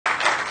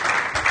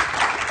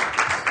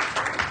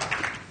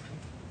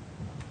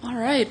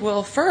right.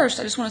 Well, first,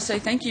 I just want to say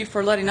thank you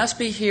for letting us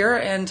be here,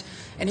 and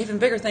an even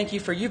bigger thank you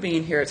for you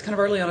being here. It's kind of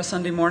early on a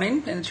Sunday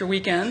morning, and it's your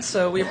weekend,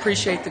 so we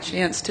appreciate the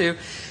chance to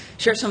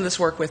share some of this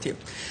work with you.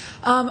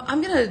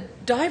 I'm going to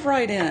dive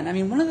right in. I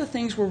mean, one of the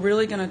things we're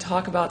really going to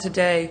talk about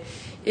today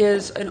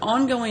is an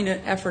ongoing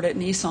effort at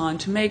Nissan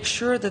to make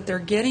sure that they're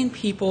getting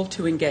people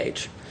to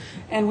engage.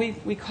 And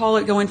we call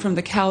it going from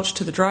the couch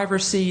to the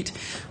driver's seat,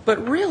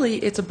 but really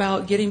it's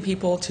about getting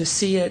people to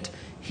see it,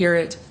 hear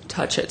it,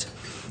 touch it.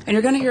 And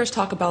you're going to hear us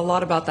talk about a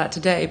lot about that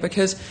today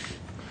because...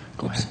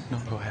 Go ahead. No,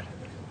 go ahead.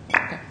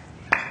 Okay.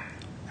 All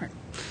right.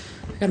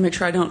 I've got to make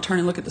sure I don't turn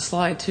and look at the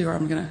slide, too, or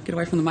I'm going to get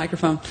away from the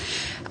microphone.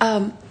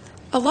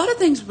 A lot of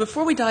things,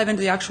 before we dive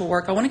into the actual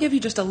work, I want to give you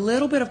just a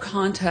little bit of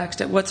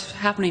context at what's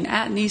happening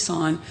at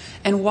Nissan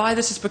and why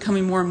this is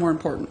becoming more and more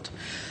important.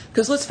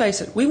 Because let's face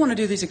it, we want to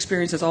do these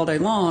experiences all day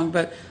long,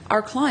 but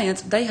our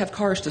clients, they have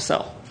cars to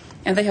sell.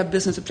 And they have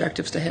business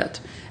objectives to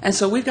hit. And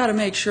so we've got to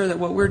make sure that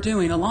what we're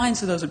doing aligns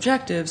to those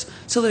objectives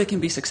so that it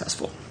can be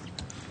successful.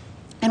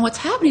 And what's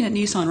happening at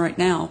Nissan right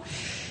now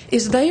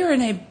is they are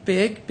in a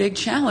big, big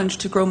challenge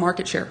to grow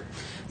market share.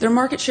 Their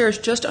market share is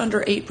just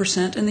under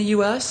 8% in the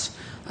U.S.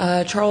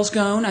 Charles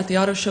Ghosn at the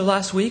auto show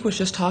last week was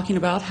just talking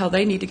about how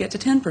they need to get to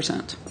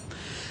 10%.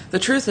 The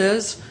truth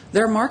is,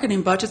 their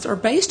marketing budgets are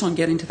based on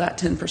getting to that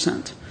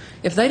 10%.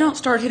 If they don't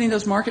start hitting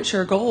those market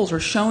share goals or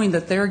showing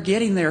that they're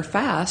getting there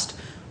fast,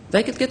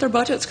 they could get their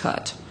budgets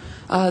cut.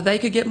 They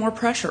could get more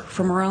pressure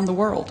from around the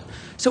world.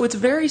 So it's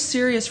very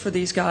serious for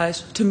these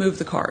guys to move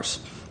the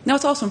cars. Now,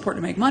 it's also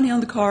important to make money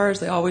on the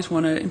cars. They always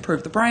want to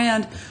improve the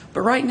brand.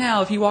 But right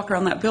now, if you walk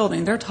around that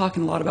building, they're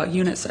talking a lot about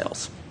unit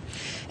sales.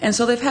 And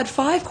so they've had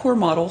 5 core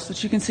models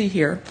that you can see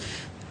here.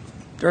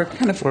 They're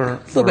kind of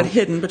a little bit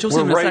hidden, but you'll see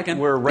them in a second.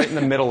 We're right in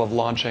the middle of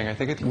launching. I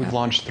think we've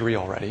launched 3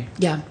 already.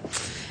 Yeah.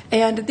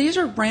 And these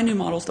are brand new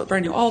models, the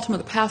brand new Altima,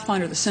 the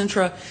Pathfinder, the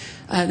Sentra,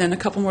 and then a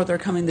couple more that are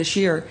coming this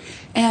year.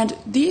 And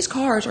these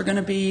cars are going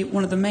to be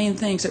one of the main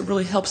things that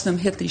really helps them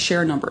hit these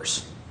share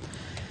numbers.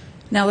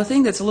 Now, the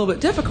thing that's a little bit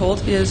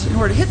difficult is in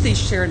order to hit these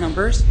share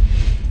numbers,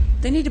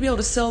 they need to be able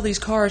to sell these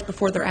cars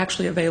before they're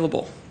actually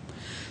available.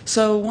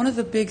 So one of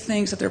the big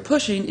things that they're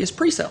pushing is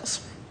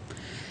pre-sales.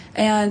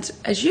 And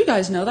as you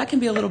guys know, that can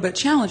be a little bit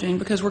challenging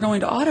because we're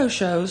going to auto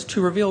shows to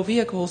reveal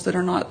vehicles that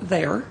are not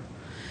there.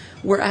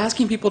 We're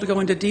asking people to go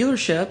into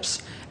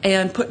dealerships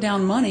and put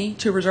down money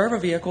to reserve a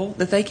vehicle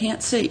that they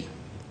can't see.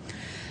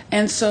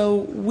 And so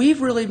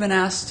we've really been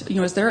asked,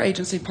 as their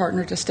agency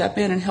partner, to step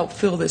in and help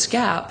fill this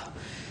gap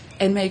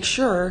and make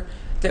sure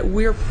that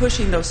we're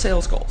pushing those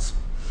sales goals,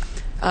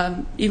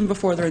 even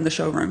before they're in the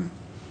showroom.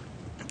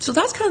 So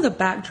that's kind of the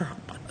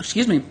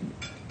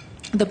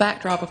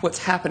backdrop of what's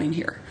happening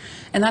here.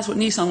 And that's what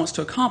Nissan wants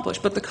to accomplish.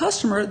 But the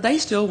customer, they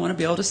still want to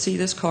be able to see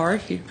this car,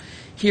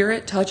 hear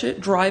it, touch it,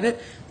 drive it.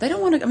 They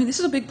don't want to, this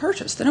is a big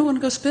purchase. They don't want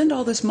to go spend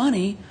all this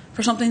money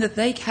for something that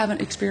they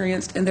haven't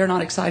experienced and they're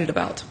not excited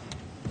about.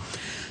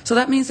 So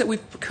that means that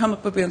we've come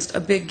up against a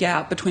big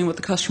gap between what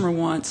the customer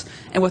wants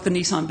and what the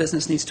Nissan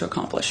business needs to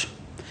accomplish.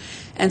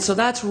 And so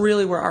that's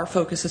really where our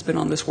focus has been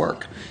on this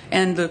work.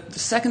 And the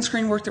second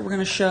screen work that we're going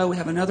to show, we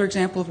have another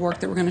example of work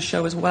that we're going to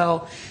show as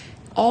well.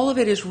 All of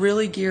it is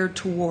really geared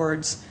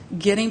towards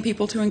getting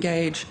people to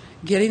engage,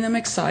 getting them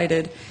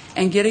excited,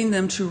 and getting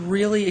them to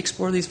really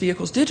explore these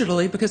vehicles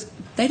digitally because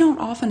they don't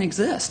often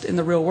exist in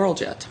the real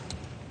world yet.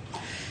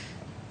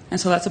 And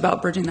so that's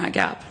about bridging that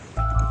gap.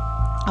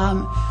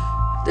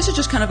 This is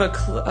just kind of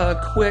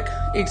a quick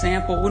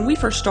example. When we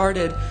first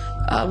started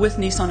with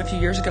Nissan a few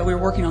years ago, we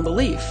were working on the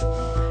Leaf.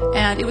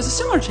 And it was a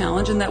similar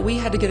challenge in that we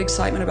had to get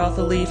excitement about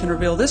the Leaf and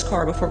reveal this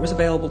car before it was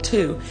available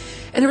too.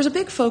 And there was a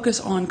big focus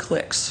on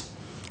clicks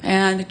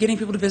and getting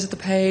people to visit the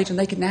page and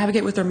they could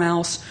navigate with their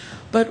mouse.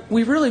 But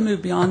we've really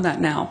moved beyond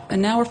that now.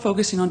 And now we're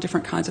focusing on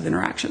different kinds of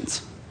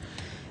interactions.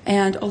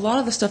 And a lot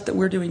of the stuff that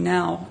we're doing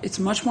now, it's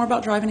much more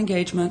about driving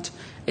engagement.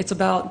 It's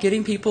about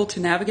getting people to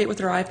navigate with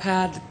their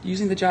iPad,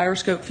 using the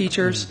gyroscope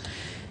features.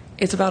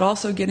 It's about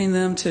also getting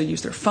them to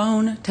use their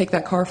phone, take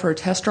that car for a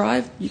test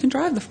drive. You can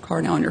drive the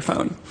car now on your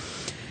phone.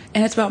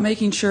 And it's about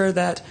making sure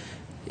that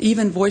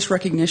even voice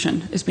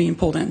recognition is being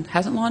pulled in.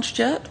 Hasn't launched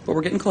yet, but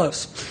we're getting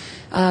close.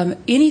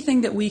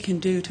 Anything that we can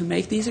do to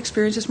make these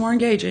experiences more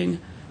engaging,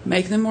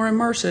 make them more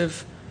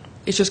immersive,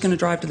 it's just going to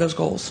drive to those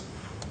goals.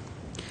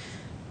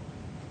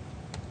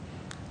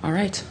 All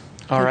right.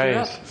 All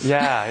right.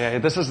 Yeah.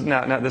 This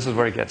is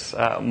where it gets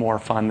more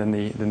fun than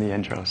the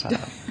intro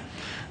setup.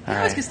 It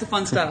always gets the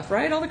fun stuff,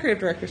 right? All the creative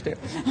directors do.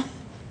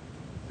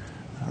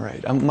 All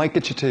right. I might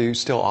get you to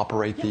still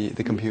operate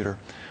the computer.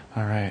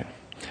 All right.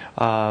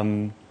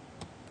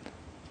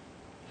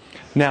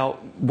 Now,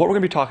 what we're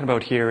going to be talking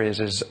about here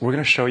is we're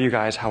going to show you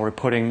guys how we're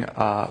putting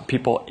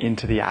people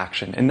into the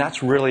action. And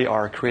that's really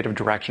our creative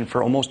direction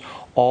for almost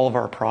all of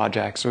our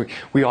projects.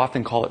 We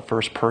often call it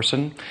first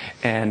person.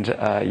 And,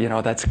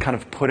 that's kind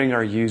of putting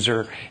our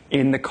user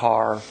in the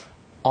car,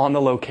 on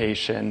the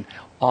location,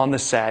 on the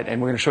set,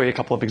 and we're going to show you a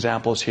couple of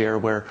examples here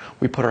where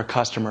we put our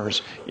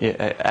customers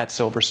at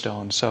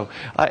Silverstone. So,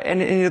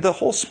 and the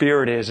whole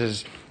spirit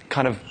is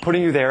kind of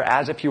putting you there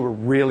as if you were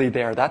really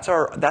there. That's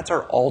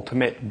our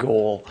ultimate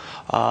goal.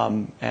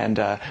 For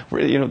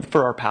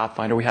our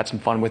Pathfinder, we had some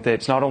fun with it.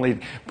 It's not only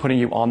putting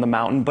you on the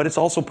mountain, but it's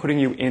also putting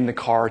you in the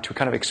car to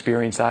kind of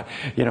experience that.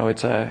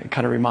 It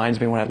kind of reminds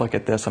me when I look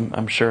at this.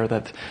 I'm sure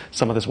that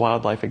some of this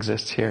wildlife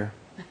exists here.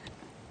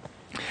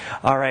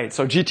 All right,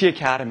 so GT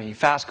Academy,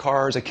 fast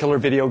cars, a killer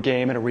video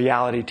game, and a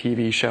reality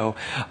TV show.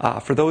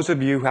 For those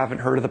of you who haven't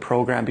heard of the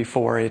program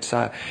before, it's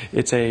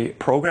a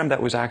program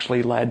that was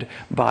actually led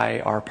by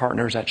our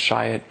partners at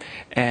Chiat.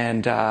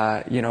 And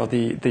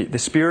the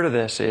spirit of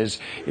this is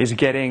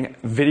getting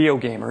video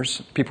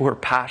gamers, people who are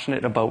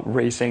passionate about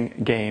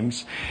racing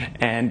games,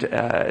 and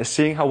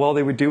seeing how well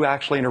they would do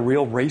actually in a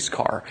real race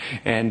car.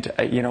 And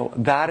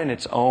that in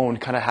its own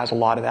kind of has a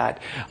lot of that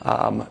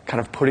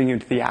kind of putting you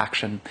into the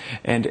action.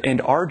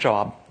 And our job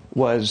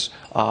was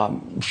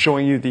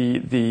showing you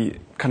the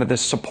kind of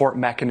this support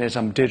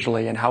mechanism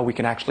digitally and how we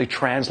can actually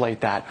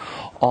translate that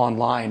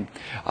online.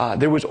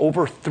 There was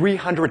over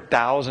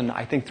 300,000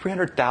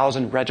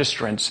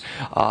 registrants,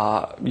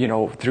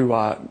 through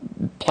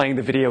playing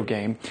the video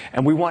game,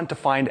 and we wanted to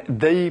find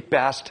the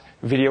best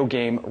video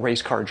game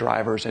race car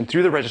drivers. And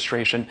through the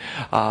registration,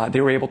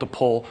 they were able to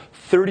pull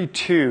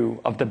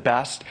 32 of the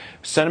best,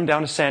 send them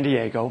down to San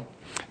Diego.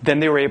 Then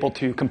they were able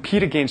to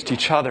compete against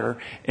each other,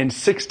 and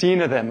 16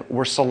 of them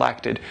were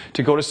selected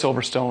to go to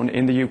Silverstone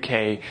in the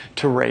UK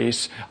to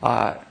race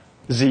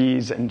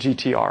Zs and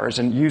GTRs,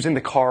 and using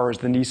the cars,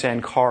 the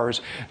Nissan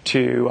cars,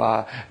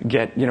 to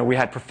get, we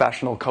had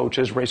professional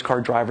coaches, race car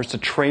drivers to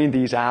train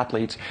these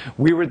athletes.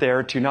 We were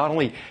there to not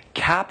only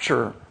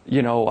capture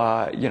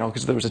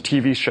because there was a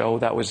TV show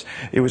it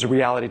was a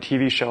reality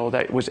TV show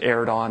that was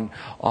aired on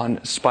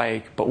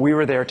Spike, but we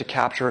were there to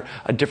capture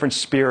a different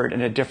spirit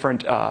and a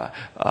different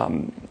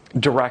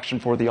direction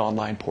for the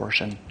online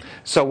portion.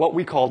 So what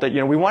we called it,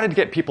 we wanted to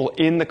get people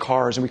in the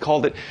cars, and we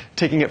called it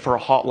taking it for a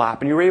hot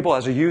lap. And you were able,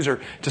 as a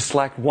user, to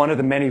select one of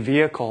the many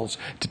vehicles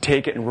to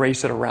take it and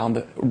race it around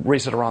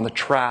the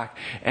track.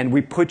 And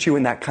we put you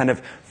in that kind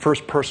of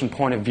first-person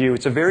point of view.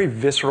 It's a very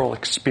visceral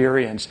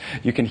experience.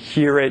 You can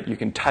hear it, you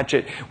can touch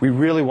it. We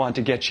really want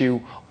to get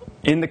you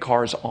in the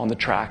cars on the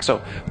track.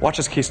 So watch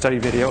this case study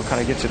video. It kind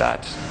of gets you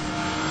that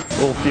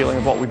little feeling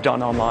of what we've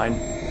done online.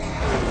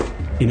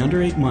 In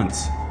under 8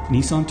 months,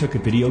 Nissan took a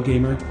video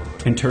gamer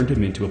and turned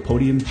him into a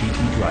podium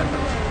GT driver.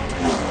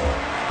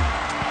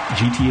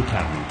 GT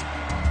Academy.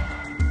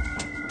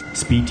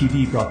 Speed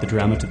TV brought the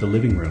drama to the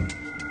living room.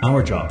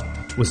 Our job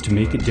was to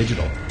make it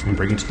digital and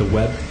bring it to the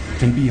web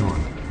and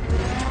beyond.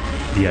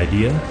 The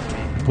idea?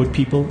 Put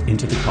people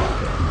into the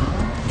cockpit.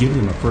 Give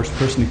them a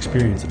first-person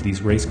experience of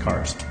these race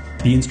cars.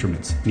 The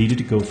instruments needed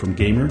to go from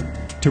gamer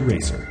to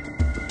racer.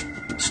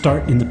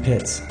 Start in the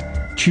pits.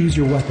 Choose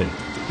your weapon.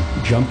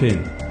 Jump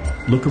in.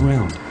 Look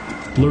around.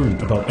 Learn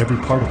about every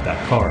part of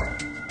that car.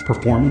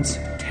 Performance,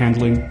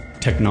 handling,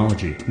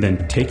 technology.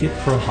 Then take it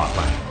for a hot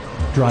lap.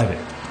 Drive it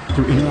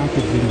through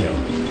interactive video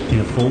in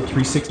a full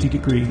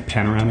 360-degree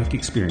panoramic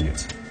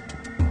experience.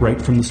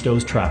 Right from the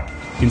Stowe's track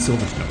in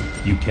Silverstone,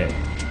 UK.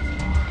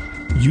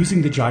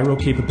 Using the gyro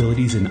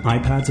capabilities in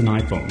iPads and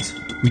iPhones,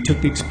 we took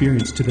the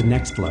experience to the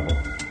next level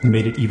and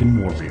made it even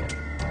more real,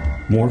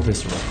 more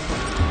visceral.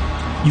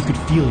 You could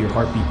feel your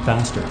heartbeat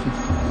faster,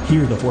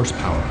 hear the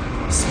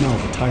horsepower, smell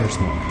the tire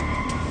smoke.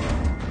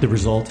 The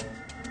result?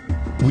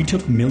 We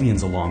took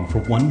millions along for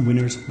one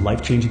winner's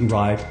life-changing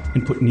ride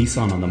and put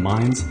Nissan on the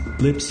minds,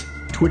 lips,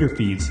 Twitter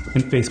feeds,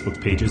 and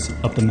Facebook pages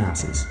of the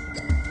masses.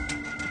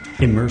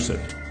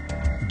 Immersive,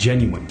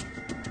 genuine,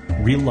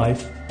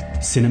 real-life,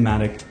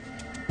 cinematic,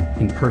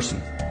 in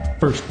person,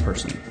 first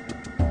person,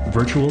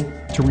 virtual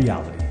to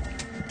reality.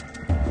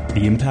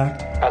 The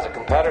impact? As a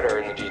competitor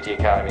in the GT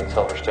Academy in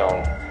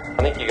Silverstone,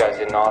 I think you guys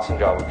did an awesome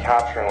job of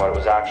capturing what it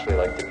was actually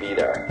like to be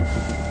there.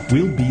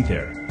 We'll be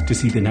there to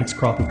see the next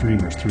crop of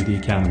dreamers through the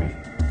Academy.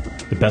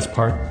 The best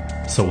part,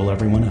 so will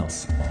everyone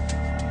else.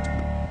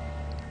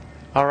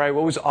 All right,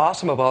 what was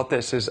awesome about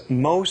this is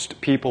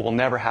most people will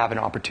never have an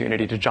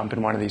opportunity to jump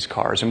in one of these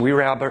cars. And we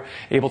were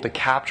able to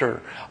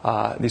capture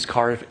these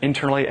cars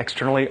internally,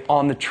 externally,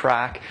 on the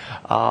track,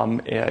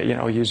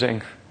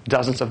 using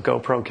dozens of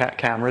GoPro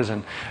cameras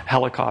and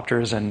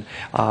helicopters, and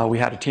we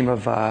had a team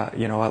of,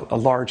 a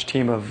large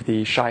team of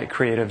the Chiat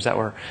creatives that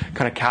were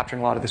kind of capturing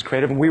a lot of this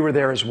creative, and we were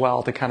there as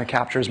well to kind of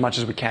capture as much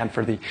as we can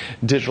for the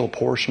digital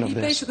portion of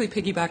this. Basically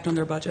piggybacked on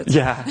their budgets.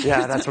 Yeah,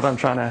 that's what I'm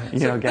trying to,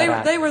 get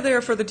at. They were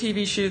there for the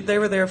TV shoot, they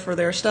were there for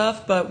their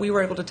stuff, but we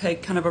were able to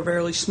take kind of a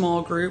really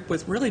small group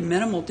with really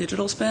minimal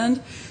digital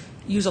spend,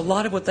 use a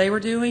lot of what they were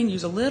doing,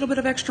 use a little bit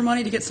of extra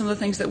money to get some of the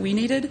things that we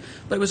needed,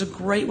 but it was a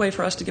great way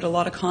for us to get a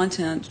lot of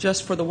content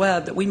just for the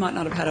web that we might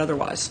not have had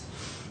otherwise.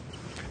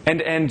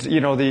 And as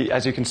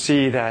you can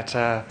see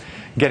that,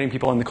 getting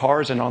people in the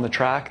cars and on the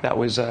track. That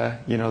was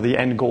you know, the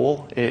end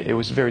goal. It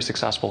was very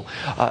successful.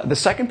 The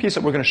second piece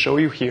that we're going to show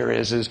you here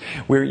is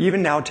we're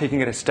even now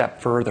taking it a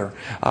step further.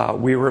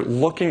 We were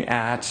looking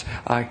at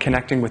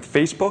connecting with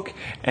Facebook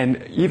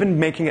and even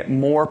making it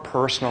more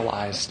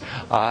personalized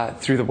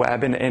through the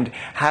web, and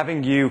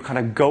having you kind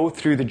of go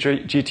through the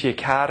GT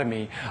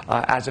Academy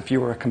as if you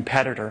were a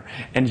competitor,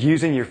 and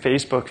using your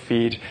Facebook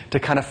feed to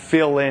kind of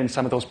fill in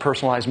some of those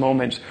personalized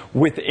moments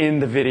within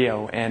the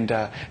video. And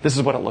this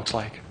is what it looks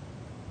like.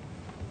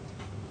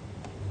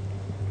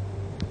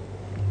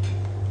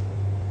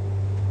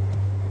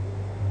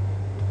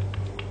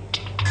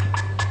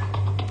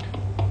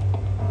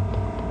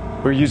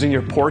 We're using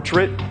your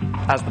portrait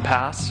as the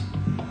pass.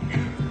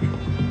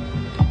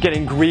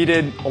 Getting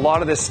greeted. A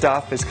lot of this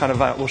stuff is kind of,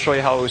 we'll show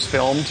you how it was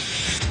filmed.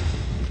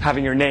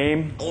 Having your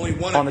name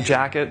on the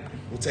jacket.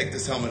 We'll take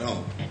this helmet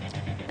home.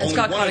 And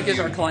Scott Connick is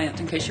our client,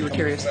 in case you were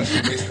curious.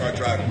 Race car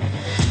driver.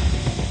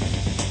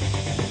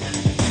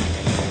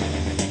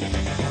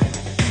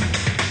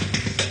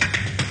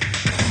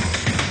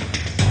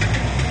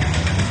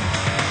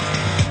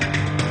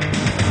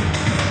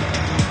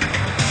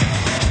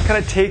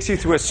 Kind of takes you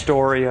through a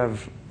story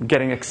of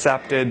getting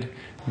accepted,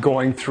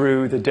 going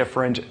through the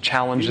different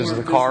challenges of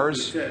the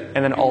cars, and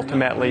then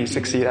ultimately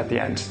succeed at the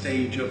end.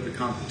 Stage of the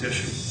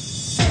competition.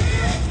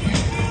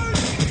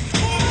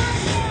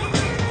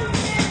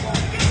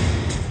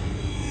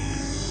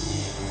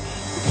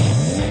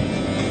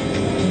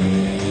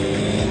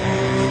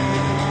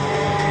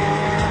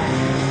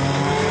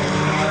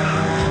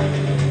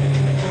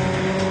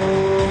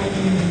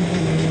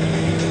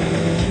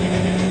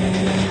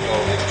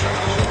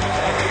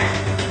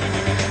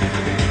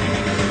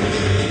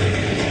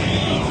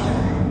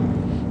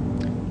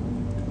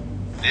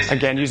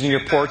 Again, using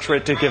your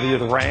portrait to give you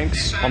the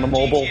ranks on the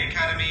mobile.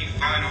 Academy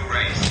final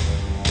race.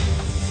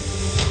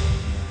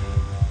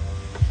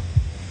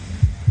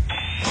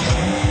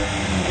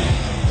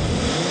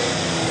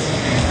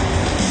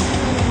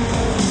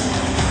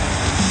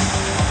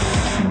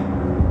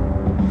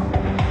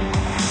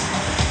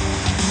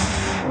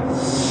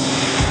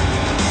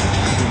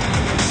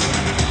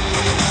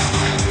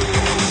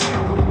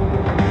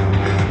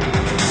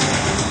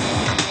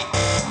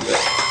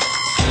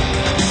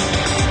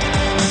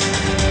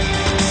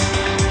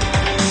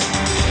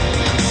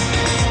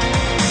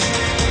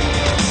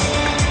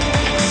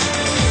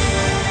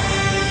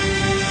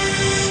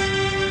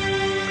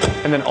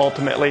 And then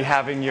ultimately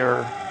having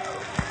your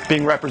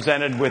being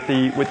represented with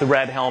the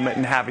red helmet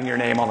and having your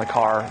name on the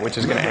car, which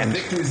is going to end.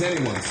 Victory is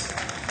anyone's,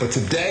 but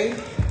today,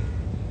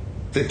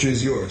 victory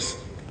is yours.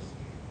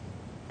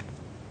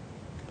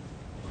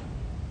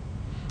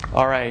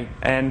 All right,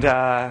 and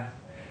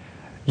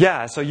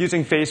yeah, so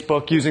using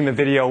Facebook, using the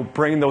video,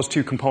 bringing those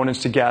two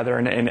components together,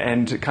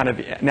 and kind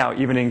of now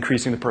even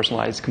increasing the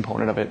personalized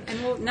component of it.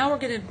 And now we're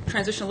going to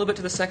transition a little bit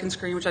to the second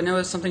screen, which I know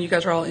is something you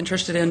guys are all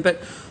interested in,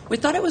 but we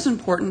thought it was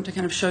important to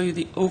kind of show you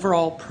the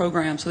overall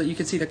program so that you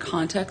can see the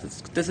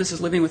context that this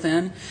is living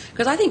within.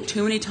 Because I think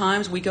too many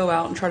times we go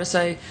out and try to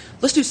say,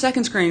 let's do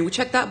second screen, we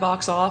check that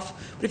box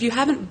off, but if you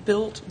haven't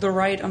built the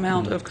right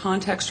amount of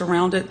context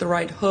around it, the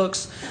right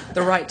hooks,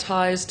 the right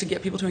ties to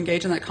get people to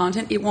engage in that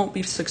content, it won't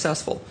be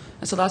successful.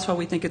 And so that's why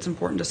we think it's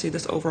important to see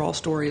this overall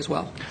story as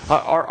well.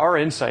 Our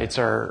insights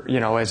are, you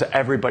know, as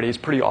everybody's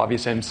pretty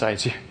obvious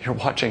insights. You're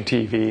watching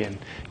TV and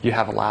you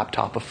have a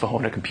laptop, a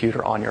phone, a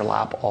computer on your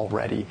lap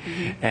already.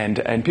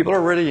 Mm-hmm. And people are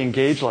already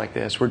engaged like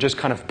this. We're just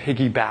kind of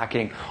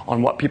piggybacking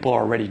on what people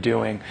are already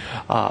doing.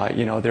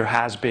 You know, there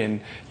has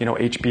been, you know,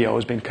 HBO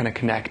has been kind of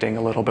connecting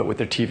a little bit with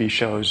their TV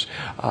shows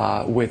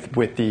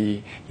with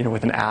the, you know,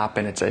 with an app,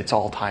 and it's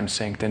all time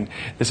synced. And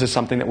this is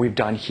something that we've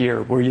done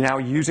here. We're now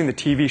using the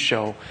TV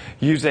show,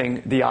 using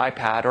the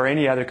iPad or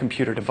any other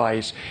computer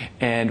device,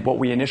 and what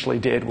we initially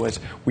did was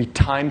we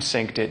time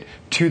synced it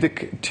to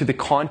the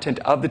content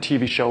of the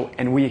TV show,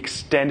 and we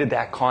extended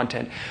that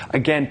content.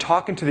 Again,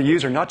 talking to the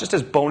user, not just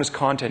as bonus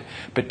content,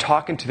 but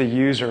talking to the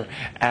user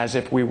as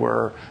if we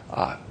were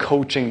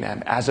coaching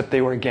them, as if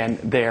they were, again,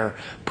 there.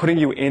 Putting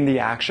you in the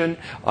action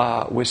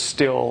was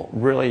still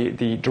really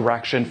the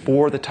direction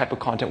for the type of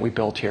content we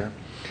built here.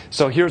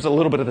 So here's a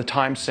little bit of the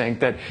time sync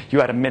that you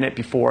had a minute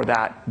before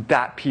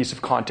that piece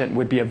of content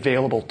would be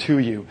available to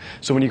you.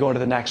 So when you go to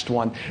the next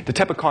one, the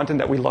type of content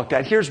that we looked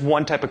at, here's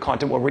one type of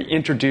content where we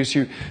introduce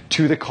you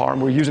to the car,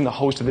 and we're using the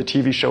host of the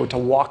TV show to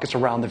walk us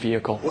around the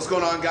vehicle. What's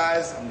going on,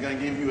 guys? I'm going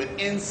to give you an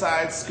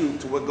inside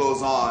scoop to what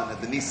goes on at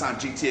the Nissan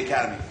GT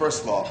Academy.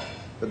 First of all,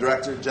 the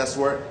director, Jess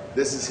Wirt,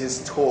 this is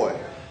his toy.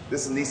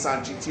 This is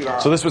Nissan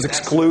GT-R. So this was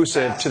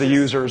exclusive to the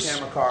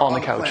users on the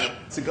couch.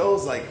 It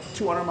goes like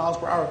 200 miles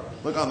per hour.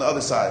 Look on the other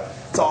side.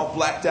 It's all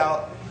blacked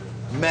out,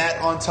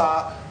 matte on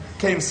top.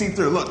 Can't even see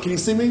through. Look, can you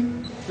see me?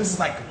 This is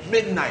like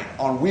midnight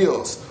on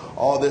wheels.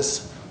 All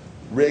this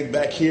rig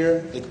back here.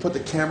 They can put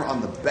the camera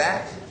on the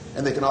back,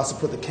 and they can also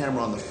put the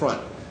camera on the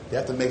front. They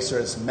have to make sure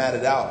it's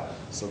matted out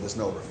so there's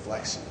no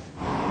reflection.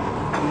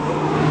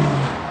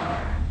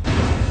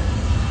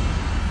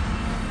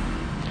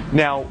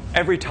 Now,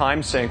 every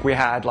time sync, we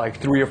had like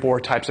 3 or 4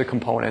 types of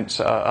components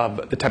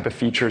of the type of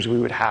features we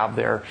would have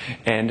there,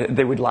 and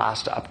they would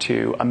last up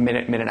to a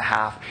minute, minute and a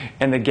half.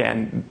 And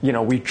again,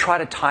 we try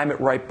to time it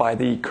right by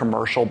the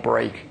commercial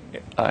break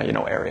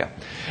area.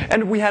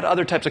 And we had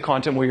other types of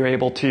content where you're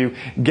able to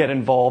get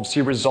involved,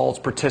 see results,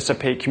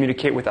 participate,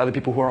 communicate with other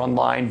people who are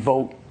online,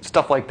 vote,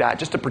 stuff like that,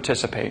 just to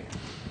participate.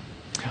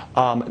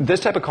 This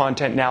type of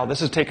content now,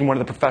 this is taking one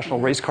of the professional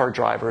race car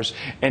drivers,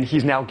 and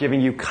he's now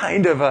giving you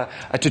kind of a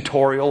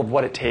tutorial of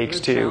what it takes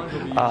to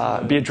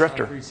be a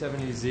drifter.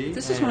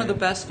 This is one of the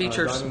best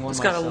features. It's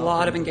got a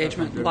lot of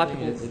engagement. A lot of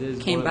people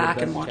came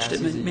back and watched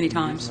it many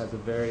times. It has a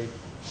very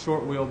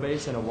short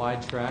wheelbase and a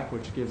wide track,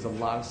 which gives a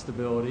lot of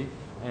stability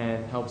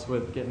and helps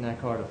with getting that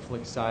car to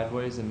flick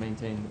sideways and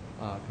maintain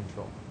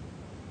control.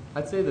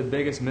 I'd say the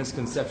biggest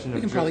misconception of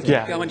we can probably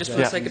drifting keep going just for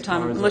the sake of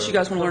time, unless you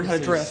guys want to learn how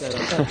to drift.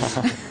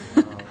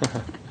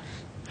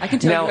 I can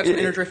tell you have some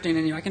inner drifting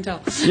in you. I can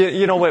tell.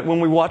 You know what?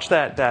 When we watch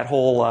that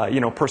whole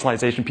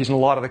personalization piece and a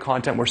lot of the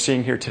content we're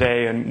seeing here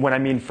today, and when I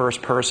mean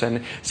first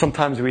person,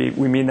 sometimes we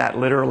mean that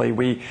literally.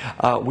 We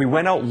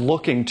went out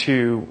looking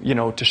to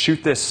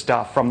shoot this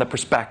stuff from the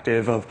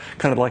perspective of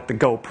kind of like the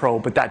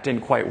GoPro, but that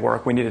didn't quite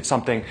work. We needed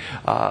something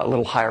a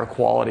little higher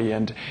quality,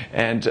 and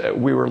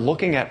we were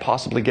looking at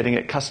possibly getting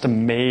it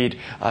custom made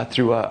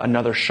through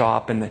another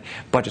shop, and the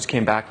budgets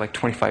came back like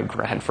 25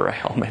 grand for a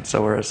helmet.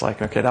 So we're just like,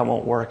 okay, that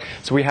won't work.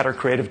 So we had our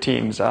creative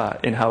teams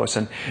in-house,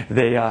 and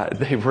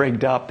they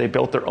rigged up, they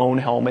built their own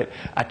helmet,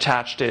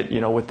 attached it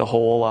with the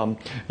whole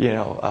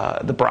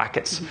the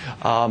brackets,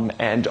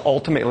 and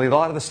ultimately a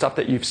lot of the stuff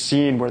that you've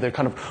seen where they're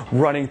kind of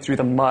running through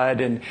the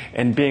mud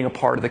and being a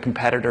part of the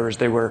competitors,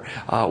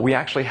 we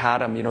actually had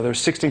them, there were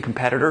 16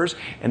 competitors,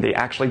 and they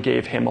actually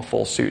gave him a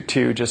full suit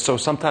too, just so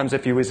sometimes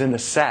if he was in the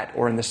set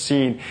or in the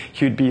scene,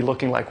 he would be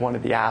looking like one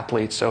of the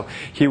athletes. So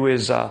he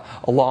was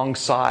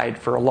alongside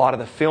for a lot of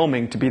the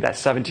filming to be that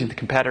 17th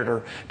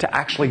competitor to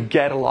actually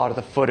get a lot of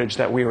the footage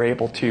that we were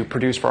able to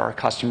produce for our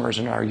customers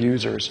and our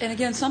users. And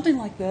again, something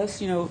like this,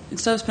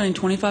 instead of spending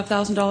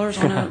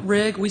 $25,000 on a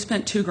rig, we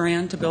spent $2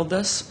 grand to build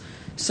this.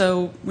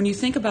 So when you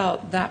think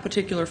about that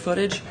particular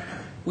footage,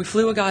 we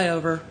flew a guy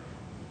over,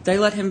 they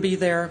let him be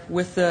there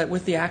with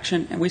the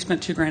action, and we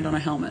spent $2 grand on a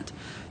helmet.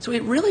 So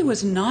it really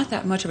was not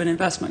that much of an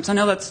investment. 'Cause I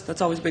know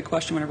that's always a big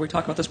question whenever we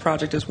talk about this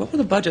project is what were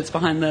the budgets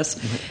behind this?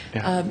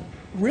 Yeah.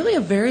 Really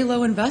a very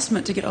low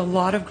investment to get a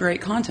lot of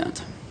great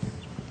content.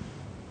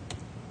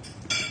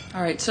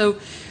 All right, so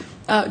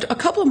a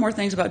couple of more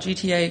things about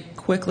GTA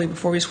quickly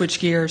before we switch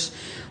gears.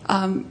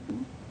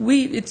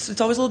 It's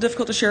always a little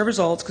difficult to share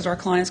results because our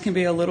clients can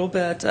be a little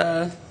bit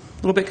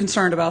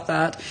concerned about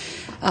that.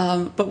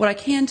 But what I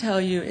can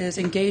tell you is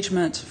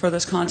engagement for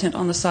this content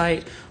on the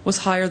site was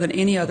higher than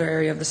any other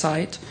area of the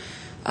site.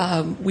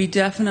 We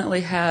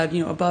definitely had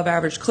above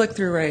average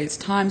click-through rates,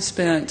 time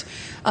spent.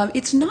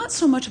 It's not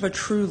so much of a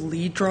true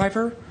lead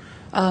driver.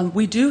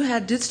 We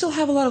did still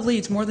have a lot of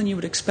leads, more than you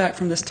would expect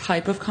from this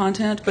type of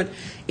content, but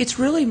it's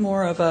really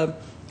more of a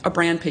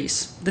brand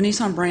piece. The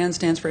Nissan brand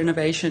stands for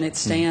innovation. It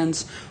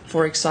stands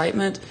for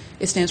excitement.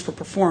 It stands for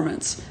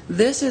performance.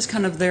 This is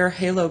kind of their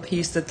halo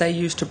piece that they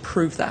use to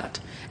prove that.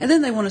 And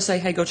then they want to say,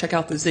 hey, go check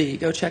out the Z,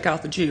 go check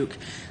out the Juke,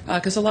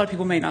 because a lot of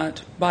people may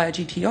not buy a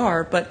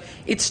GTR, but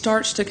it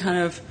starts to kind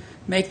of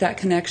make that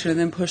connection and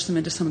then push them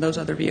into some of those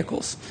other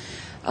vehicles.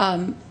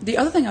 The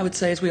other thing I would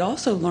say is we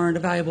also learned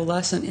a valuable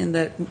lesson in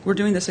that we're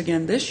doing this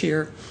again this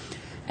year,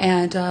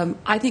 and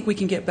I think we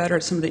can get better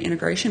at some of the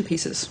integration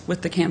pieces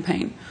with the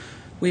campaign.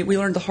 We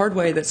learned the hard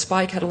way that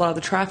Spike had a lot of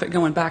the traffic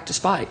going back to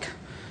Spike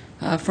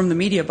from the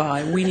media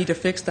buy. We need to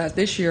fix that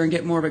this year and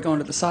get more of it going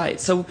to the site.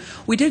 So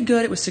we did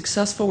good. It was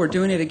successful. We're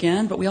doing it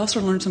again, but we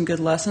also learned some good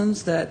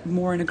lessons that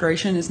more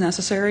integration is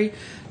necessary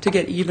to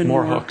get even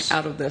more hooks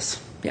out of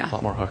this. Yeah, a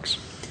lot more hooks.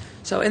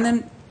 So, and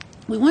then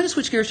we want to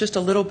switch gears just a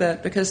little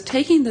bit because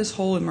taking this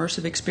whole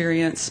immersive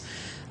experience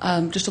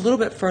just a little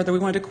bit further, we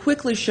wanted to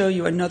quickly show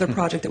you another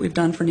project that we've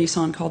done for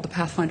Nissan called the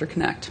Pathfinder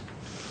Connect.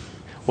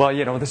 Well,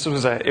 this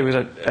was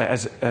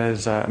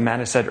as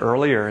Amanda said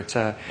earlier,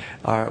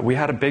 we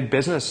had a big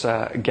business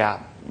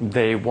gap.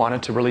 They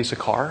wanted to release a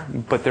car,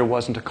 but there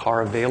wasn't a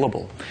car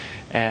available,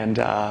 and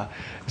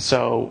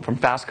so from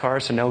fast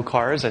cars to no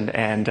cars, and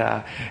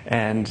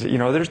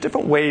there's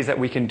different ways that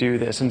we can do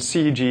this, and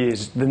CG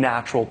is the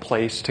natural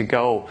place to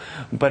go.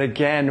 But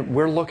again,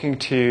 we're looking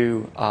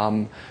to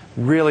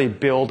really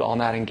build on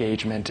that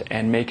engagement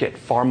and make it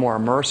far more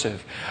immersive.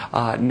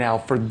 Now,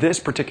 for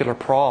this particular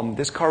problem,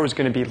 this car was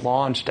going to be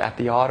launched at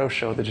the auto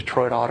show, the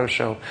Detroit Auto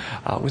Show.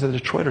 Was it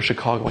Detroit or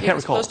Chicago? I can't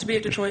recall. It was supposed to be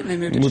at Detroit, and they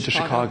moved to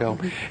Chicago.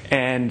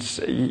 And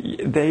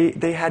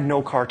they had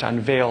no car to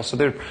unveil, so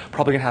they're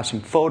probably going to have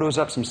some photos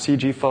up, some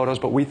CG photos,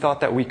 but we thought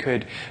that we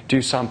could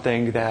do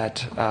something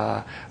that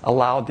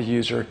allowed the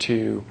user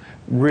to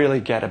really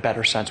get a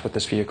better sense what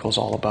this vehicle is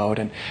all about.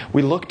 And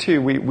we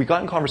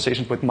got in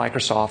conversations with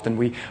Microsoft, and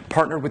we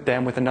partnered with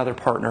them with another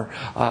partner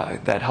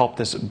that helped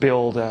us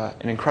build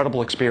an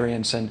incredible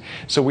experience. And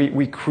so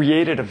we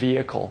created a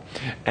vehicle,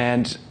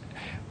 and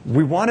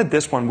we wanted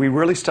this one. We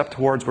really stepped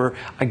towards where,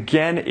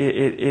 again,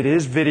 it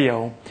is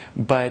video,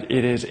 but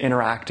it is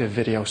interactive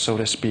video, so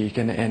to speak.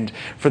 And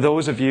for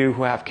those of you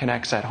who have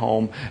Kinects at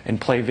home and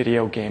play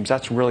video games,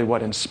 that's really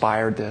what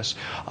inspired this.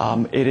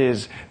 It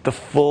is the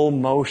full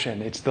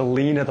motion. It's the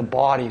lean of the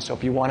body. So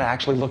if you want to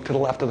actually look to the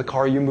left of the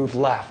car, you move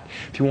left.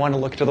 If you want to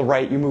look to the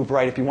right, you move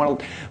right. If you want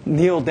to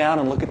kneel down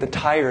and look at the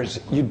tires,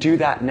 you do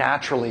that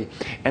naturally.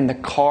 And the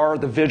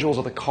visuals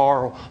of the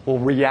car will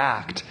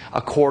react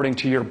according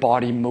to your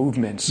body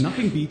movements.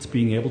 Nothing beats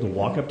being able to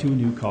walk up to a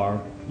new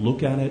car,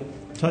 look at it,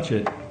 touch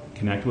it,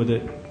 connect with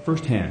it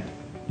firsthand,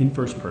 in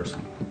first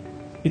person.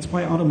 It's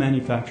why auto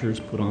manufacturers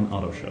put on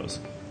auto shows,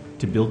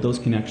 to build those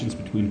connections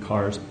between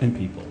cars and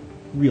people,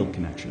 real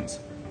connections.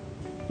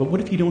 But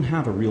what if you don't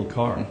have a real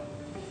car?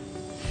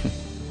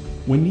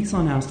 When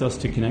Nissan asked us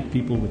to connect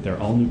people with their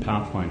all-new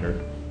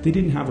Pathfinder, they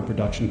didn't have a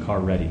production car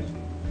ready.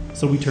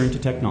 So we turned to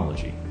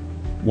technology.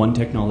 One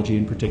technology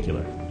in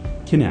particular,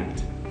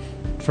 Connect.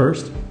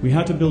 First, we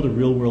had to build a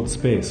real-world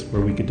space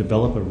where we could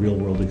develop a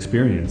real-world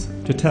experience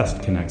to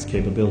test Connect's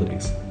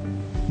capabilities.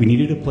 We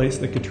needed a place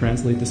that could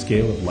translate the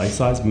scale of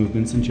life-size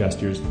movements and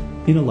gestures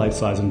in a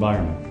life-size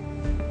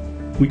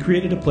environment. We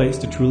created a place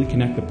to truly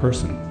connect the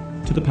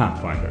person to the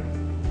Pathfinder.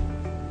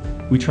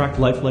 We tracked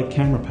lifelike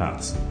camera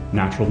paths,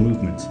 natural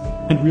movements,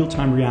 and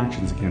real-time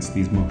reactions against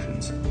these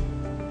motions,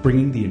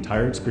 bringing the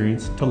entire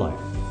experience to life.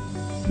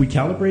 We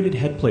calibrated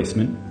head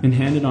placement and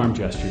hand and arm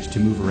gestures to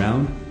move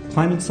around,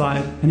 climb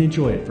inside, and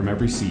enjoy it from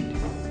every seat,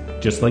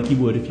 just like you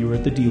would if you were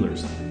at the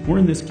dealers, or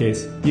in this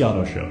case, the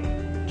auto show,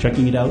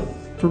 checking it out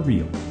for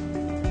real.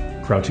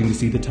 Crouching to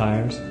see the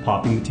tires,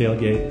 popping the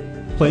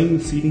tailgate, playing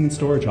with seating and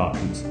storage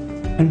options,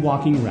 and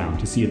walking around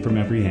to see it from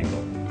every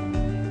angle.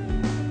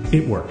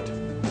 It worked,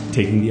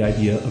 taking the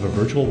idea of a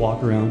virtual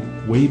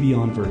walk-around way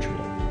beyond virtual,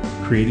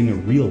 creating a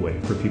real way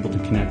for people to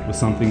connect with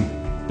something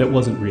that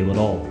wasn't real at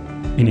all,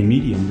 in a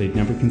medium they'd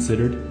never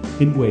considered,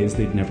 in ways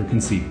they'd never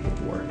conceived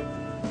before.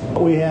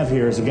 What we have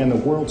here is, again, the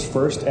world's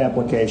first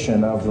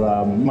application of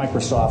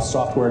Microsoft's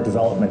software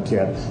development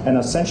kit, and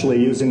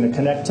essentially using the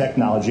Kinect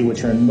technology,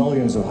 which are in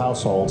millions of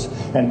households,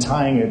 and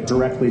tying it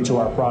directly to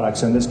our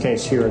products, in this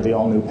case here, the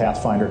all-new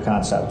Pathfinder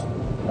concept.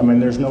 I mean,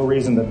 there's no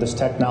reason that this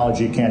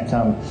technology can't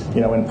come,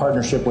 in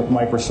partnership with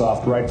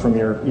Microsoft right from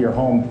your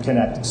home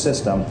Kinect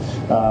system.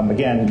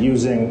 Again,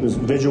 using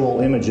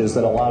visual images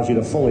that allows you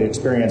to fully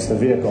experience the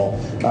vehicle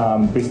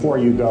before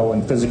you go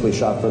and physically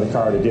shop for the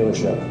car at a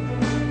dealership.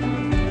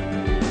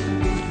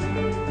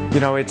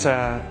 It's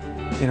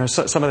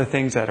some of the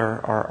things that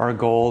are our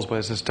goals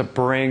is to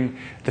bring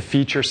the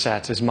feature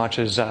sets as much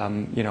as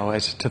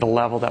as to the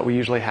level that we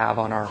usually have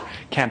on our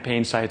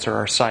campaign sites or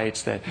our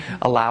sites that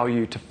allow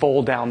you to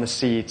fold down the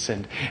seats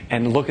and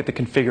look at the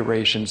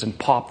configurations and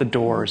pop the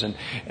doors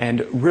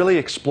and really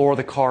explore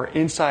the car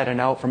inside and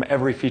out from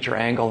every feature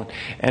angle.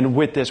 And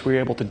with this,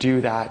 we're able to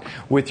do that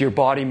with your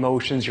body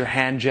motions, your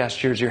hand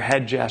gestures, your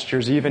head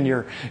gestures, even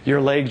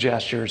your leg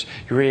gestures.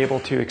 You're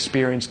able to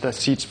experience the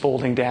seats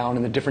folding down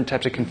and the different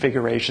types of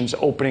configurations,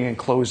 opening and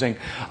closing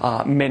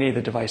many of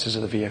the devices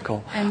of the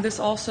vehicle. And this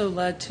also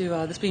led to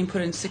this being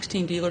put in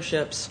 16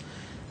 dealerships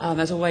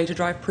as a way to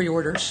drive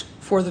pre-orders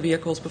for the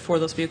vehicles before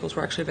those vehicles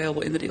were actually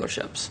available in the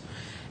dealerships.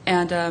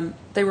 And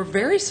they were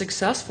very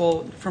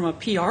successful from a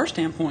PR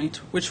standpoint,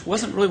 which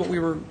wasn't really what we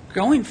were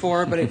going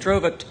for, but it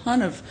drove a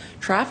ton of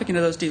traffic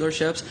into those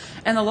dealerships.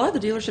 And a lot of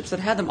the dealerships that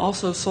had them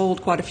also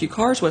sold quite a few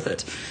cars with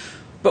it.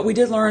 But we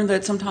did learn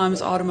that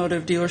sometimes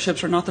automotive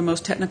dealerships are not the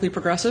most technically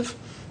progressive.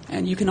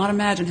 And you cannot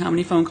imagine how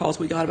many phone calls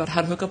we got about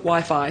how to hook up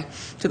Wi-Fi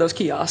to those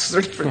kiosks or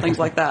different things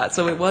like that.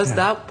 So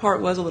that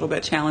part was a little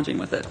bit challenging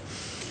with it.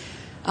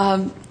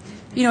 And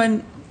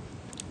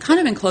kind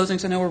of in closing,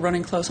 so I know we're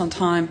running close on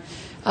time,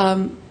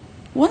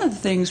 one of the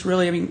things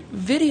really,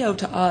 video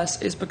to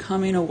us is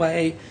becoming a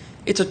way,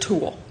 it's a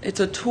tool. It's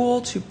a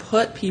tool to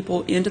put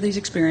people into these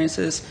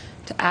experiences,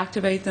 to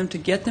activate them, to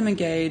get them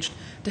engaged,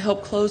 to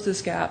help close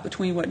this gap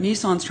between what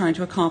Nissan's trying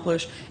to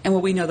accomplish and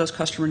what we know those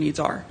customer needs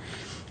are.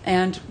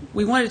 And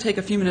we wanted to take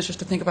a few minutes just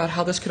to think about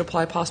how this could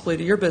apply possibly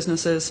to your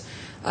businesses,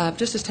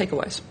 just as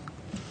takeaways.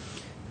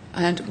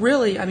 And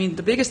really,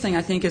 the biggest thing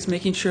I think is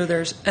making sure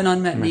there's an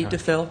unmet need to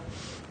fill.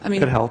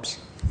 It helps.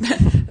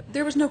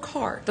 There was no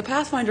car. The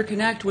Pathfinder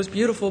Connect was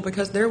beautiful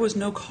because there was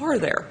no car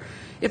there.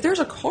 If there's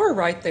a car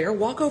right there,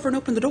 walk over and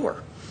open the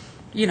door.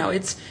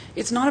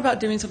 It's not about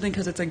doing something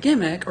because it's a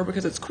gimmick or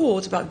because it's cool.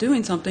 It's about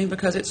doing something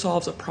because it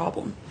solves a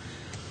problem.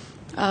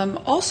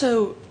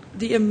 Also,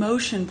 the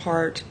emotion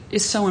part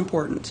is so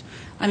important.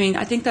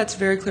 I think that's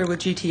very clear with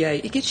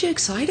GTA. It gets you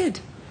excited.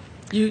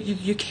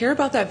 You care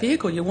about that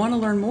vehicle. You want to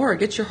learn more. It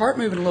gets your heart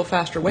moving a little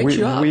faster, wakes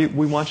you up. We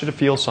want you to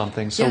feel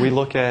something. So we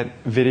look at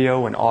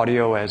video and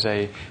audio as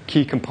a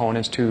key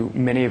components to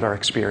many of our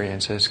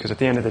experiences because at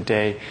the end of the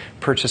day,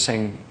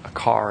 purchasing a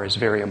car is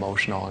very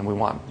emotional and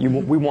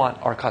we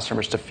want our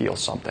customers to feel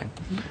something.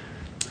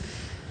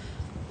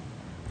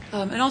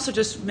 And also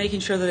just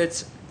making sure that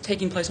it's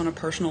taking place on a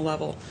personal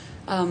level.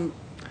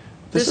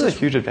 This is a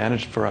huge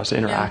advantage for us,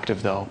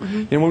 interactive though.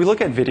 When we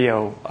look at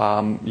video,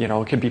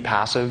 it can be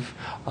passive,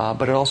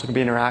 but it also can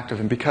be interactive.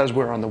 And because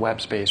we're on the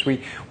web space,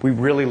 we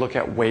really look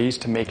at ways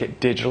to make it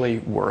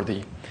digitally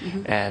worthy.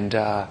 And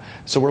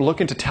so we're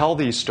looking to tell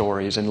these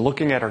stories and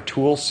looking at our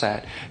tool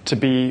set to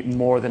be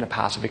more than a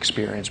passive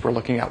experience. We're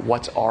looking at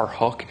what's our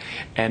hook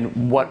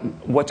and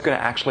what's going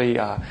to actually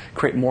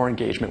create more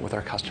engagement with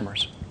our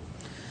customers.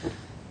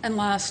 And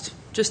last,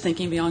 just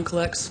thinking beyond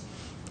clicks.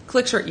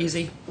 Clicks are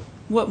easy.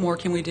 What more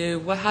can we do?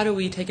 How do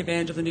we take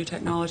advantage of the new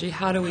technology?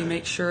 How do we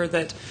make sure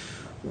that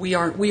we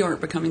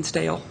aren't becoming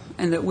stale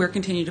and that we're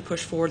continuing to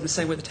push forward the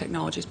same way the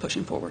technology is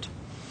pushing forward?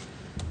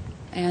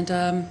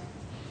 And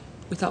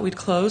we thought we'd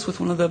close with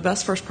one of the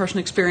best first-person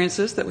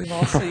experiences that we've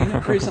all seen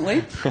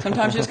recently.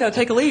 Sometimes you just got to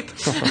take a leap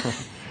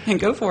and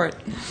go for it.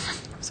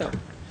 So,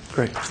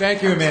 great.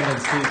 Thank you, Amanda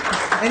and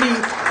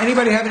Steve.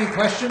 Anybody have any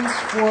questions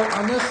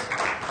on this?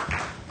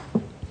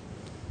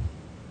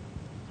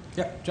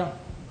 Yeah, John.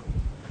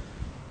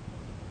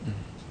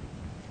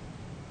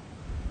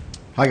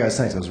 Hi guys,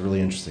 thanks. That was really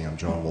interesting. I'm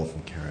John Wolf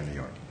from Cary, New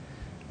York.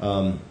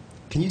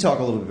 Can you talk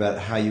a little bit about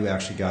how you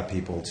actually got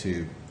people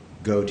to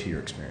go to your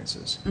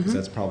experiences? Because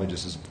that's probably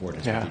just as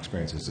important as the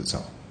experiences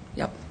itself.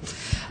 Yep.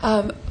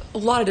 A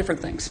lot of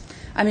different things.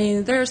 I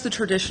mean, there's the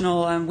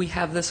traditional, we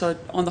have this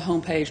on the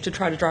homepage to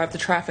try to drive the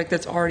traffic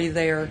that's already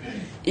there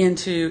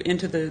into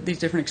these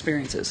different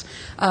experiences.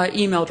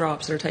 Email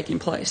drops that are taking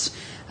place.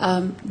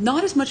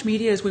 Not as much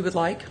media as we would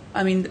like.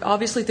 I mean,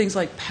 obviously things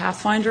like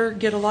Pathfinder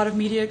get a lot of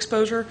media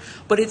exposure,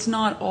 but it's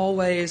not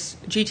always,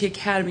 GT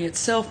Academy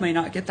itself may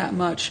not get that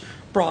much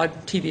broad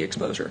TV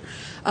exposure.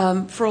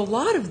 For a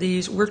lot of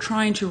these, we're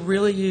trying to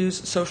really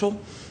use social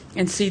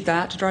and seed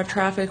that to drive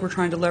traffic. We're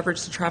trying to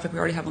leverage the traffic we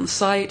already have on the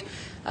site,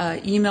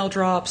 email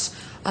drops.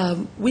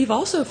 We've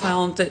also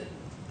found that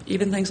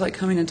even things like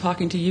coming and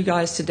talking to you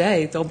guys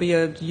today, there'll be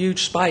a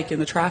huge spike in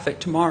the traffic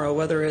tomorrow,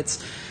 whether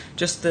it's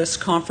just this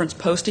conference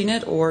posting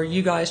it or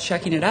you guys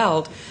checking it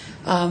out.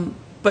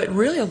 But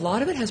really a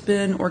lot of it has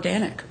been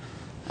organic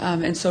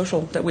and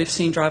social that we've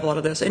seen drive a lot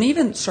of this, and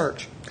even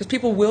search. Because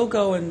people will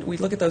go and we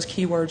look at those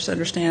keywords to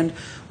understand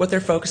what they're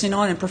focusing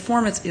on, and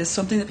performance is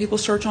something that people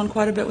search on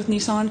quite a bit with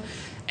Nissan,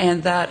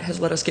 and that has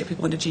let us get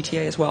people into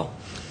GTA as well.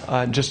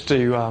 Just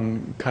to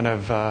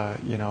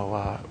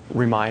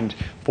remind,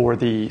 for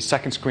the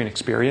second screen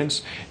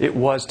experience, it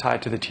was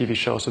tied to the TV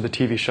show. So the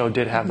TV show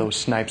did have those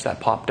snipes that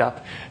popped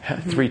up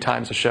 3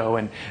 times a show,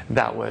 and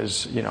that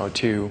was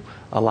to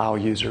allow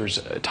users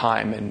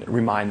time and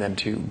remind them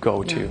to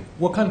go to.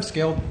 What kind of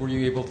scale were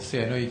you able to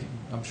see? I know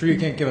I'm sure you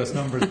can't give us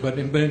numbers, but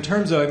in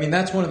terms of, I mean,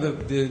 that's one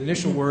of the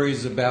initial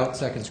worries about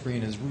second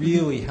screen is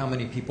really how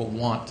many people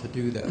want to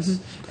do this.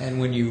 And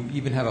when you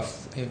even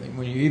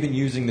when you're even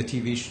using the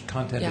TV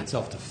content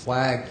itself to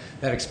flag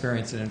that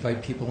experience and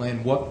invite people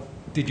in, what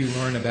did you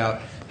learn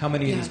about how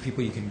many of these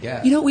people you can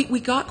get? We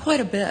got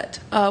quite a bit.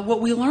 What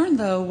we learned,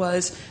 though,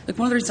 was, like,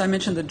 one of the reasons I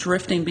mentioned the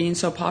drifting being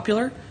so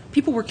popular,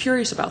 people were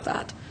curious about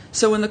that.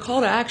 So when the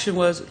call to action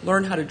was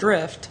learn how to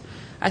drift,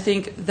 I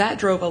think that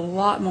drove a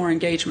lot more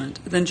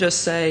engagement than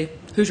just say,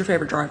 who's your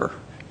favorite driver?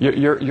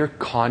 Your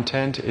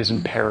content is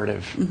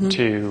imperative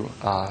to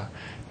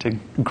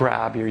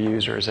grab your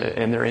users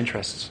and their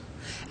interests.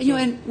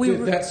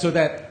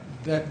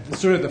 That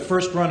sort of the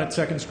first run at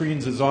second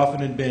screens has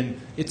often been,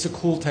 it's a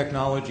cool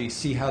technology,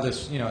 see how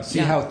this, see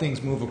how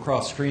things move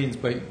across screens,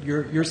 but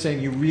you're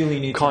saying you really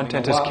need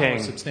content something a lot king.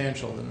 more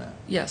substantial than that.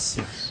 Yes.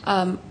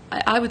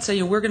 I would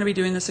say we're going to be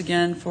doing this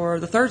again for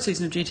the 3rd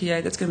season of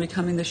GTA that's going to be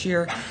coming this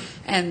year,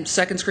 and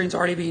second screen's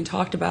already being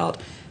talked about.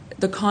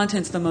 The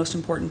content's the most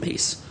important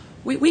piece.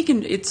 We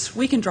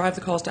can drive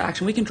the calls to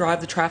action. We can drive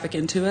the traffic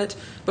into it,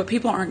 but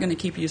people aren't going to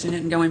keep using it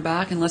and going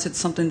back unless it's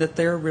something that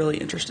they're really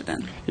interested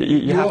in.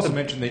 You also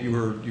mentioned that you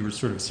were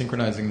sort of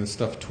synchronizing this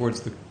stuff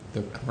towards the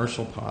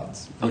commercial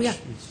pods, which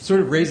sort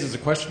of raises a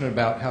question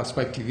about how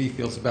Spike TV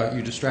feels about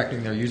you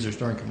distracting their users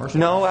during commercial.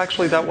 No,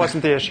 actually, that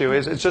wasn't the issue.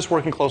 It's just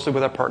working closely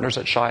with our partners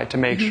at Shy to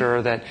make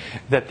sure that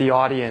the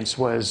audience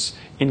was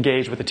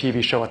engaged with the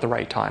TV show at the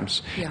right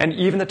times. And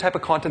even the type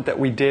of content that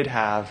we did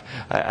have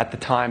at the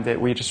time,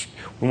 that we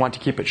want to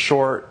keep it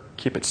short,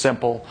 keep it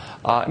simple.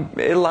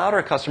 It allowed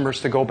our customers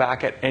to go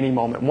back at any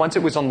moment. Once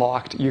it was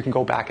unlocked, you can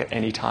go back at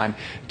any time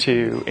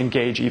to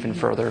engage even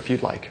further if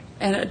you'd like.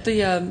 And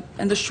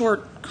the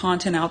short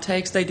content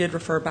outtakes, they did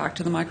refer back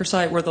to the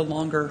microsite where the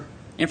longer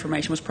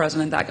information was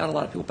present, and that got a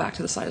lot of people back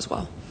to the site as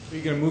well. Are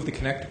you going to move the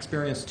Connect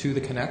experience to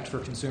the Connect for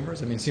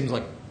consumers? I mean, it seems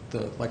like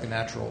a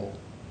natural,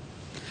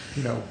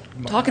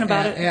 talking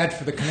about ad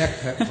for the Connect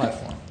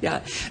platform.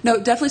 Yeah, no,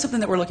 definitely something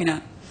that we're looking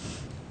at.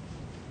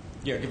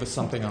 Yeah, give us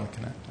something on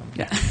Connect.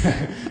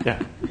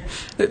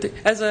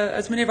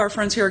 As many of our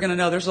friends here are going to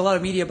know, there's a lot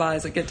of media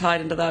buys that get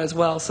tied into that as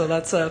well. So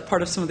that's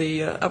part of some of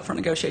the upfront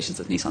negotiations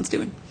that Nissan's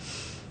doing.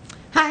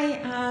 Hi,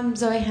 I'm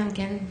Zoe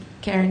Hankin,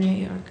 Cary, New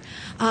York.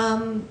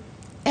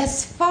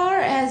 As far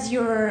as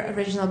your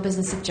original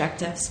business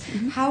objectives,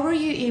 how were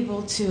you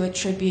able to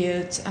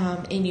attribute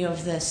any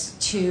of this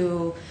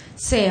to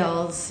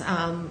sales,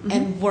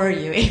 and were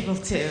you able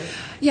to?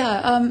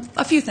 Yeah,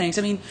 a few things.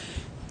 I mean,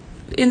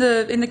 in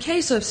the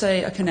case of,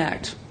 say, a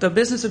Connect, the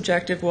business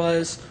objective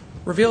was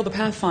reveal the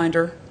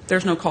Pathfinder,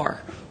 there's no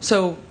car.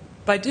 So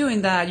by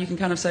doing that, you can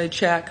kind of say,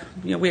 check,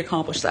 we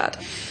accomplished that.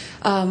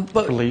 But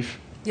For Leaf?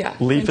 Yeah.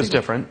 Leaf is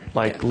different.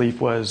 Leaf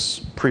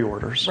was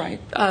pre-orders. Right.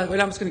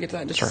 And I was going to get to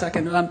that in just a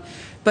second.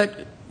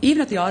 But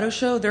even at the auto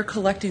show, they're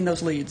collecting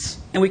those leads,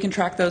 and we can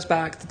track those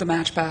back, the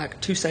match back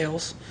to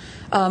sales.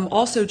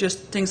 Also, just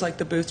things like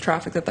the booth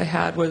traffic that they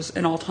had was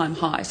an all-time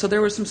high. So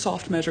there were some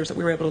soft measures that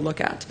we were able to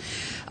look at.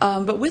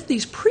 But with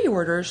these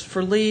pre-orders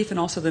for Leaf and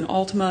also then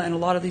Altima and a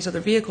lot of these other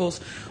vehicles,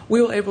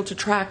 we were able to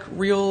track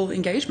real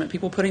engagement,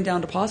 people putting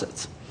down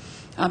deposits.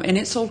 And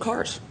it sold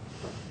cars.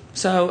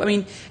 So, I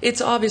mean,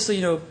 it's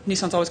obviously,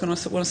 Nissan's always going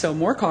to want to sell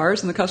more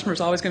cars, and the customer's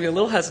always going to be a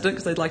little hesitant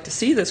because they'd like to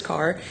see this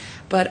car.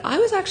 But I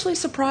was actually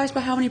surprised by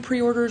how many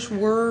pre-orders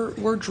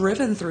were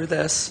driven through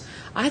this.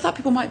 I thought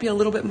people might be a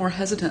little bit more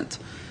hesitant.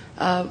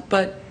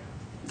 But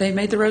they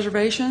made the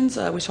reservations.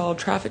 We saw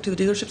traffic to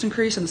the dealerships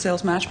increase, and the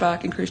sales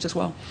matchback increased as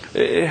well.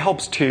 It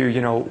helps, too,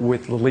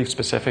 with the Leaf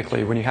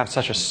specifically, when you have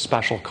such a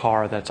special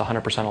car that's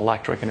 100%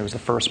 electric, and it was the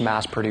first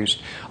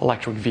mass-produced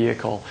electric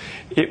vehicle,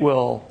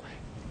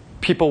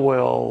 people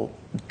will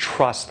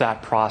trust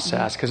that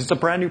process because it's a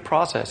brand new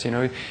process.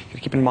 You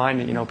keep in mind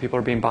that people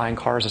are buying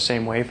cars the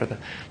same way for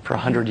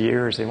 100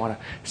 years. They want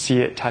to see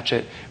it, touch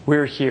it.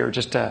 We're here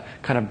just to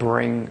kind of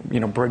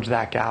bridge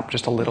that gap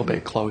just a little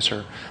bit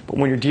closer. But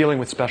when you're dealing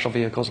with special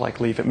vehicles like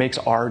Leaf, it makes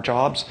our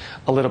jobs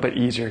a little bit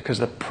easier because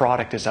the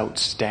product is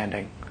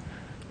outstanding.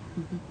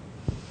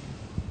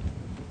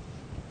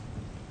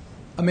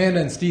 Amanda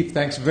and Steve,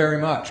 thanks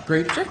very much.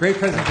 Great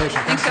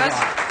presentation. Thanks,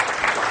 guys.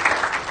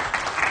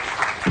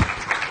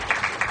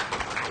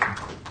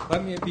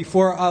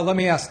 Let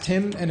me ask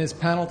Tim and his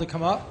panel to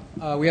come up.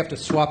 We have to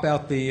swap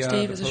out the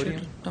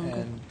podium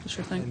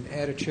and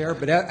add a chair.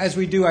 But as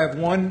we do, I have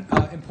one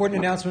important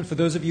announcement for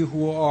those of you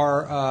who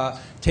are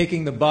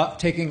taking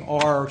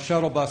our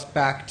shuttle bus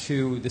back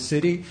to the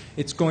city.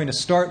 It's going to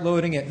start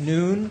loading at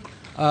noon,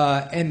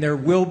 and there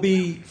will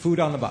be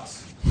food on the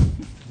bus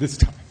this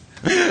time.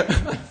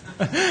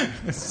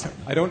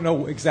 I don't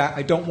know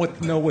I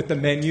don't know what the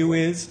menu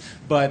is,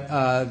 but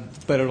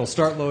it'll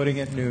start loading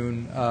at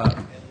noon.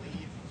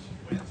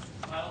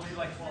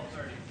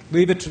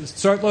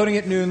 Start loading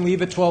at noon,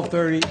 leave at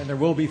 12:30, and there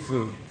will be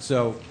food.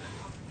 So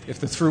if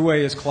the thruway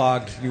is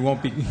clogged, you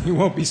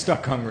won't be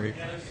stuck hungry.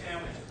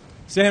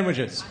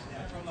 Sandwiches.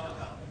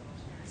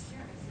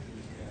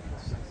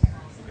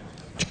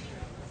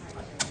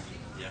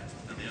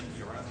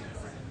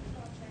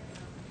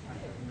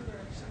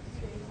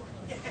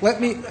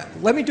 Let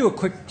me do a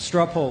quick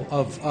straw poll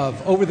of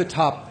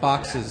over-the-top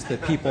boxes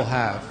that people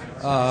have.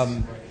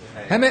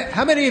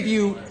 How many of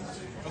you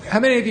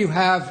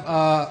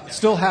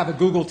still have a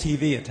Google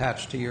TV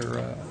attached to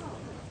your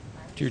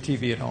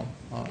TV at home?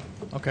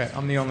 Okay,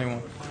 I'm the only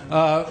one.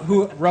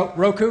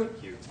 Roku?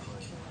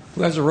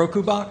 Who has a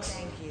Roku box?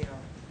 Thank you.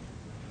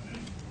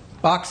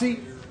 Boxy?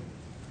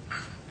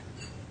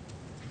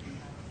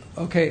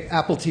 Okay,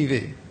 Apple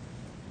TV.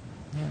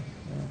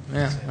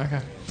 Yeah.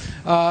 Okay.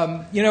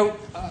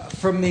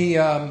 From the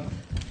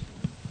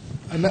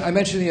I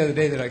mentioned the other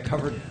day that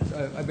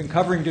I've been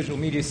covering digital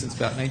media since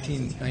about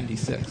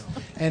 1996.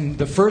 And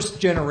the first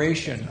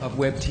generation of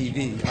web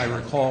TV, I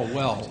recall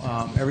well,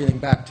 everything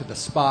back to the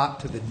Spot,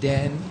 to the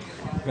Den.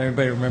 If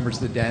everybody remembers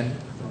the Den,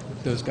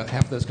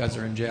 half of those guys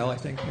are in jail, I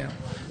think, now.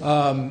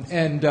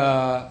 And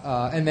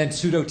then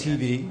Pseudo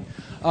TV.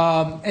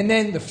 And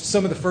then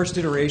some of the first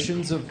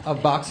iterations of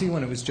Boxy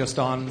when it was just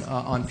on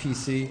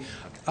PC.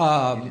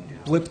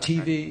 Blip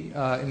TV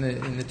in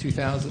the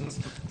 2000s.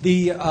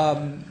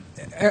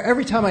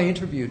 Every time I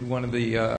interviewed one of the